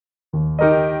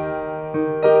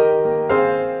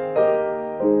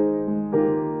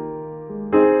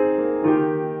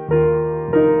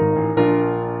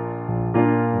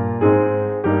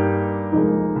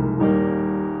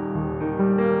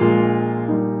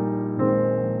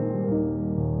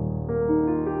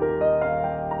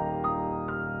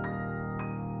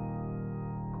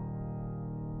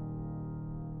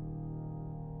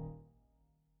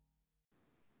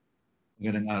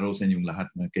Magandang araw sa inyong lahat,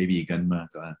 mga kaibigan, mga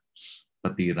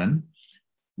kapatiran.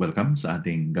 Welcome sa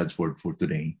ating God's Word for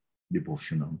Today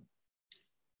devotional.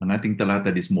 Ang ating talata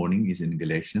this morning is in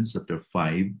Galatians chapter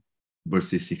 5,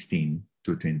 verses 16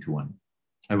 to 21.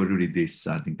 I will read this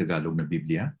sa ating Tagalog na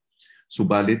Biblia.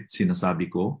 Subalit sinasabi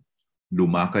ko,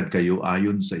 lumakad kayo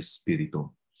ayon sa Espiritu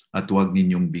at huwag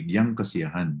ninyong bigyang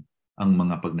kasiyahan ang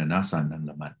mga pagnanasa ng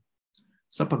laman.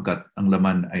 Sapagkat ang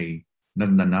laman ay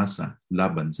nagnanasa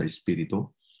laban sa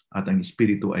Espiritu at ang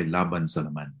Espiritu ay laban sa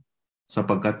laman.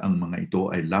 Sapagkat ang mga ito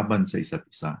ay laban sa isa't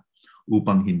isa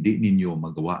upang hindi ninyo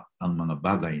magawa ang mga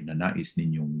bagay na nais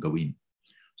ninyong gawin.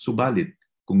 Subalit,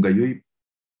 kung gayo'y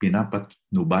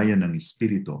pinapatnubayan ng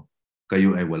Espiritu,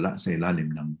 kayo ay wala sa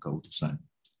ilalim ng kautusan.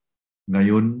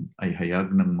 Ngayon ay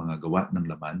hayag ng mga gawa ng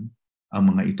laman, ang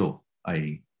mga ito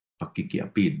ay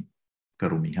pakikiapid,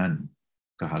 karumihan,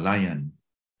 kahalayan,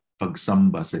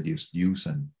 pagsamba sa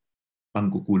Diyos-Diyusan,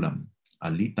 pangkukulam,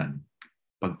 alitan,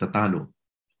 pagtatalo,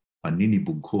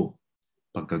 paninibugho,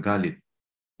 pagkagalit,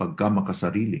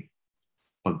 pagkamakasarili,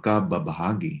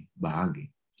 pagkababahagi-bahagi,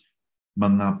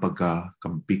 mga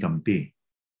pagkakampi-kampi,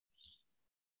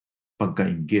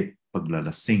 pagkainggit,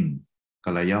 paglalasing,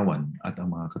 kalayawan at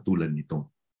ang mga katulad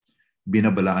nito.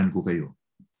 Binabalaan ko kayo,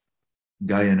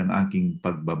 gaya ng aking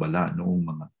pagbabala noong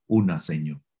mga una sa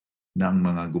inyo, na ang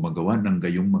mga gumagawa ng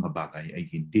gayong mga bagay ay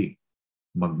hindi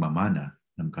magmamana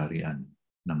ng kaharian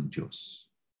ng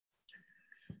Diyos.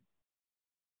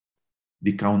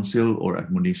 The counsel or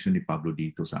admonition ni Pablo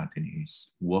dito sa atin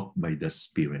is, walk by the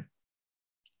Spirit.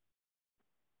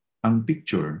 Ang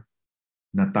picture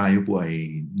na tayo po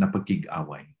ay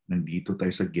napagkig-away, nandito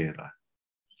tayo sa giyera,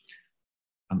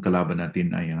 ang kalaban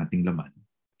natin ay ang ating laman,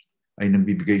 ay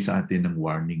nagbibigay sa atin ng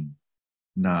warning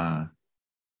na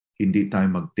hindi tayo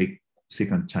mag-take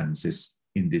second chances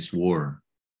in this war,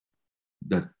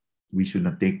 that we should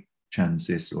not take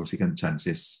chances or second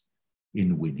chances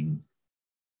in winning.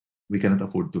 We cannot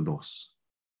afford to lose.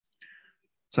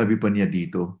 Sabi pa niya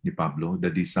dito ni Pablo,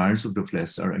 the desires of the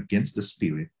flesh are against the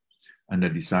Spirit, and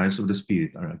the desires of the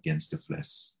Spirit are against the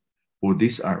flesh. For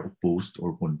these are opposed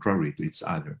or contrary to each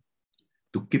other,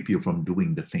 to keep you from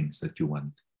doing the things that you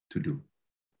want to do.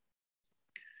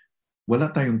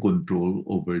 Wala tayong control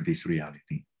over this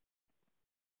reality.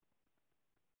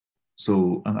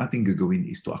 So, ang ating gagawin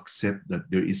is to accept that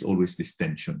there is always this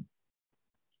tension.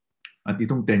 At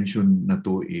itong tension na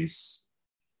to is,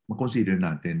 makonsider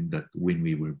natin that when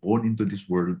we were born into this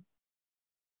world,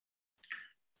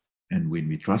 and when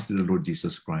we trusted the Lord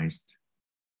Jesus Christ,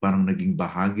 parang naging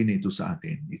bahagi na ito sa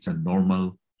atin. It's a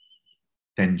normal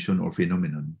tension or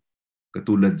phenomenon.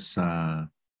 Katulad sa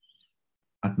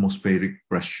atmospheric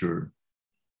pressure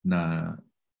na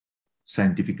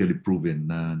scientifically proven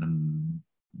na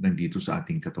nandito sa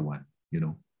ating katawan,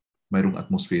 mayroong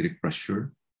atmospheric pressure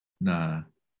na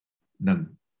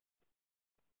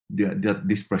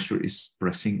this pressure is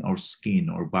pressing our skin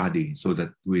or body so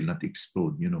that we will not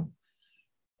explode,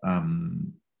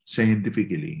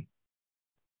 Scientifically,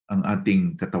 ang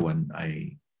ating katawan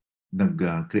ay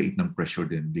nag-create ng pressure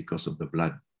din because of the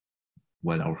blood.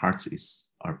 While our hearts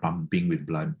are pumping with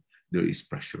blood, there is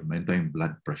pressure. Mayroon tayong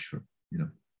blood pressure,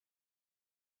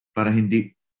 Para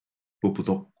hindi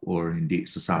puputok or hindi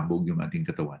sasabog yung ating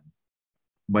katawan,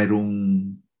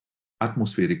 mayroong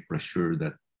atmospheric pressure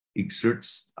that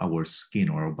exerts our skin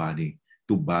or our body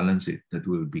to balance it, that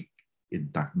will be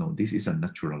intact. No, this is a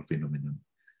natural phenomenon.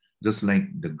 Just like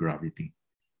the gravity.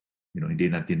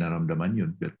 Hindi natin naramdaman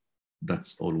yun, but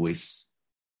that's always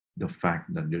the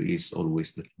fact that there is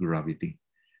always that gravity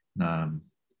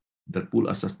that pull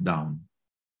us down,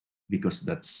 because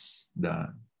that's the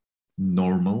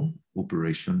normal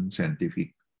operation,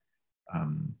 scientific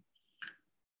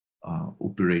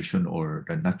operation or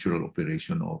the natural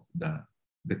operation of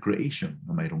the creation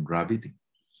na mayroong gravity.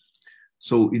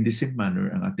 So in the same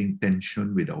manner, ang ating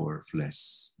tension with our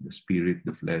flesh, the spirit,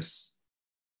 the flesh,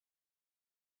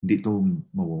 hindi ito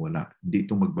mawawala, hindi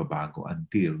ito magbabago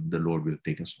until the Lord will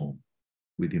take us home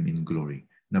with Him in glory.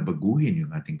 Na baguhin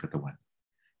yung ating katawan.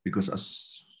 Because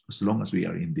as long as we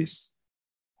are in this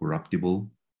corruptible,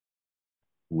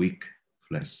 weak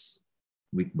flesh,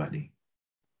 weak body,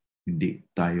 hindi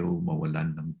tayo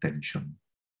mawalan ng tension.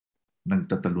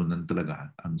 Nagtatalunan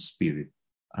talaga ang spirit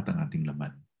at ang ating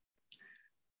laman.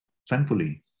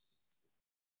 Thankfully,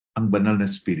 ang banal na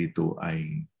spirito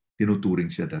ay tinuturing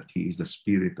siya that He is the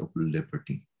spirit of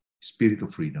liberty, spirit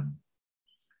of freedom.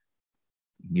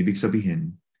 Ibig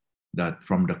sabihin that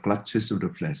from the clutches of the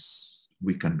flesh,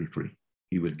 we can be free.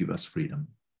 He will give us freedom.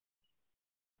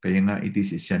 Kaya nga, it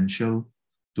is essential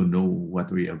to know what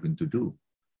we are going to do.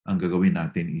 Ang gagawin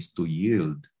natin is to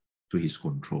yield to His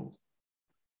control.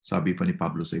 Sabi pa ni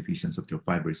Pablo sa Ephesians chapter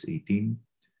 5 verse 18,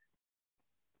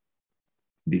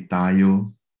 di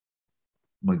tayo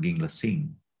maging lasing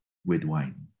with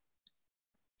wine,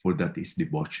 for that is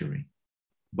debauchery,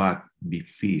 but be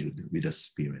filled with the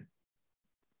Spirit.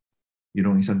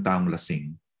 Yun ang isang taong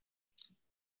lasing.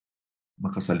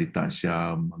 Makasalita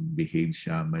siya, mag-behave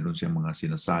siya, mayroon siyang mga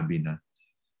sinasabi na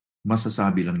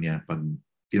masasabi lang niya pag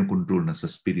kinokontrol na sa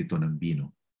spirito ng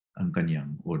bino ang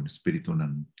kanyang, o spirito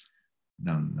ng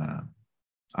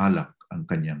alak ang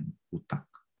kanyang utak.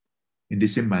 In the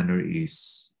same manner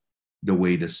is the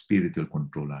way the Spirit will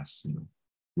control us. You know,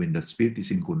 when the Spirit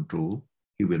is in control,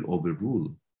 He will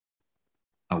overrule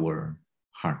our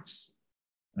hearts,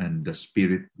 and the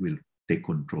Spirit will take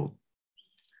control.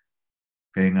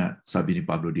 Kaya nga, sabi ni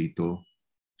Pablo dito,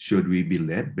 should we be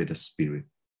led by the Spirit,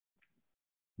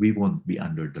 we won't be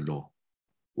under the law,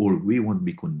 or we won't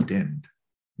be condemned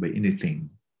by anything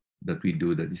that we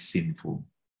do that is sinful.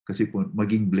 Kasi po,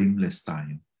 maging blameless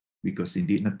tayo because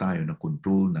hindi na tayo na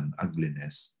control ng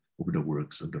ugliness of the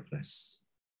works of the flesh.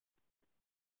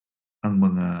 Ang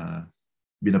mga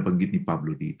binabanggit ni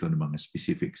Pablo dito ng mga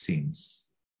specific sins,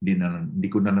 hindi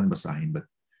ko na lang basahin, but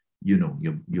you know,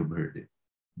 you've heard it.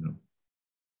 You know,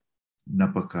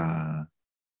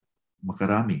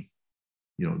 makarami.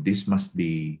 You know, this must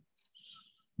be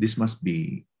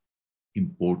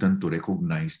important to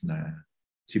recognize na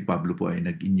si Pablo po ay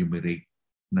nag-enumerate,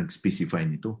 nag-specify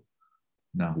nito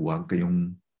na huwag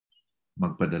kayong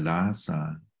magpadala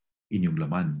sa inyong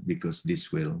laman because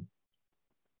this will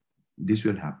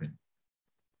happen.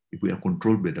 If we are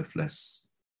controlled by the flesh,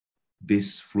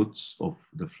 these fruits of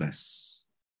the flesh,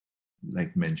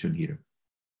 like mentioned here,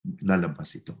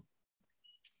 lalabas ito.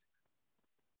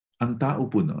 Ang tao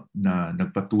po na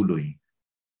nagpatuloy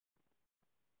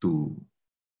to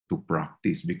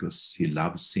practice because he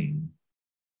loves sin,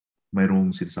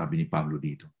 mayroong sinasabi ni Pablo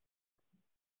dito.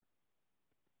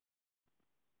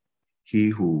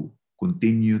 He who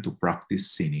continue to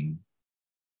practice sinning,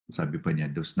 sabi pa niya,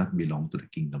 does not belong to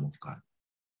the kingdom of God.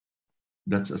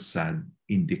 That's a sad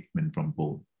indictment from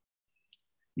Paul.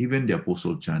 Even the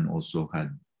Apostle John also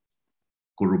had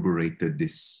corroborated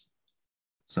this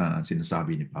sa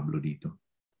sinasabi ni Pablo dito.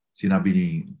 Sinabi ni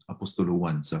Apostolo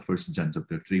Juan sa 1 John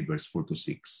chapter 3 verse 4 to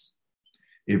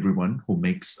 6. Everyone who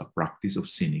makes a practice of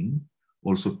sinning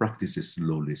also practices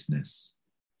lawlessness.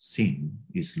 Sin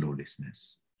is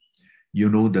lawlessness. You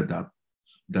know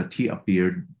that he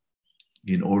appeared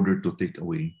in order to take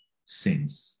away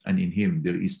sins, and in him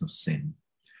there is no sin.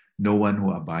 No one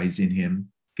who abides in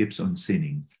him keeps on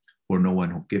sinning, for no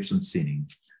one who keeps on sinning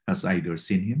has either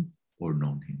seen him or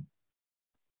known him.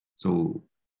 So,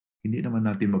 hindi naman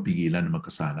natin mapigilan na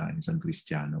magkasala ang isang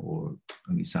Kristiyano o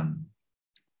ang isang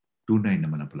tunay na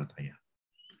mananampalataya.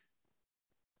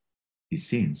 He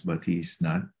sins, but he is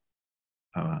not,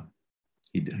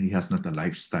 he has not a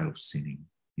lifestyle of sinning.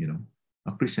 You know,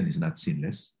 a Christian is not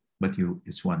sinless, but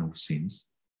it's one who sins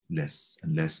less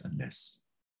and less and less.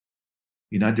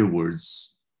 In other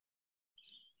words,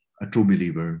 a true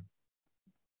believer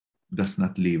does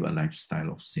not live a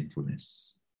lifestyle of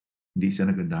sinfulness. Hindi siya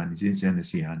nagandahan, hindi siya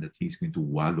nasiyahan that he's going to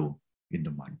wallow in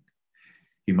the mud.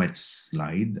 He might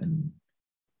slide and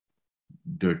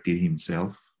dirty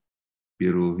himself,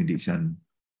 pero hindi siya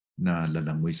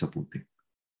nalalangoy sa putik.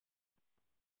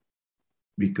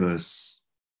 Because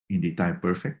hindi tayo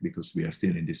perfect because we are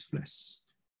still in this flesh.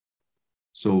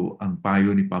 So, ang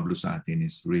payo ni Pablo sa atin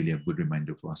is really a good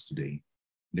reminder for us today.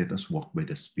 Let us walk by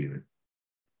the Spirit.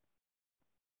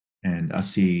 And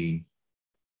as he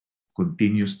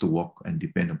continues to walk and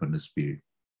depend upon the Spirit,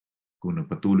 kung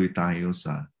nagpatuloy tayo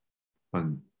sa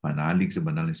pagpanalig sa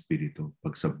Banal na Espiritu,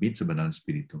 pagsubmit sa Banal na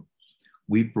Espiritu,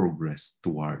 we progress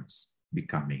towards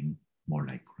becoming more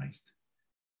like Christ.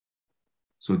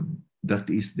 So that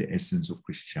is the essence of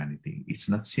Christianity. It's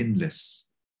not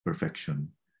sinless perfection,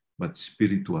 but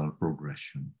spiritual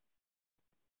progression.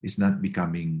 It's not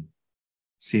becoming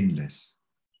sinless,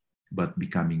 but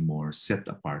becoming more set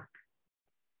apart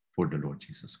for the Lord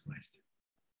Jesus Christ.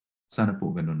 Sana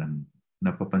po ganun ang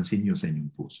napapansin niyo sa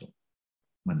inyong puso.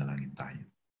 Manalangin tayo.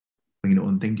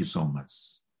 Panginoon, thank you so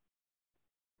much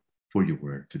for your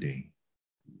word today.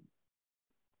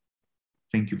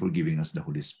 Thank you for giving us the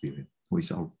Holy Spirit, who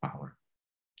is our power.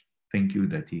 Thank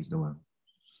you that He is the one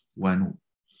who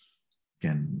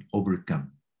can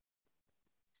overcome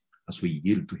as we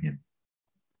yield to Him.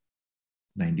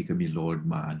 Na hindi kami, Lord,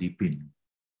 maalipin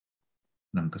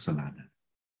ng kasalanan.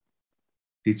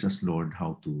 Teach us, Lord,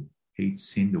 how to hate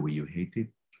sin the way you hate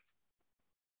it.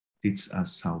 Teach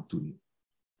us how to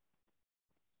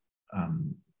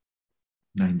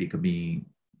na hindi kami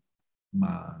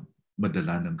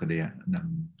madala ng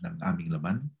aming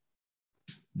laman,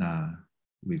 na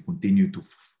we continue to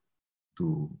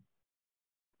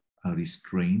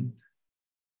restrain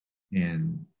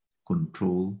and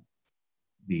control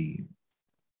the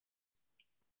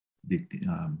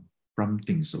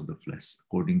promptings of the flesh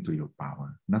according to your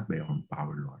power, not by our own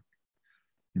power, Lord.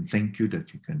 And thank you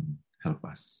that you can help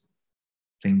us.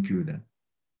 Thank you that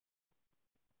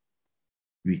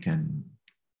we can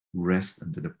rest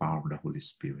under the power of the Holy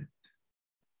Spirit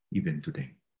even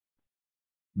today.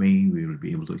 May we will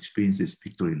be able to experience this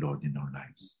victory, Lord, in our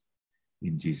lives.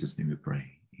 In Jesus' name we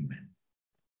pray. Amen.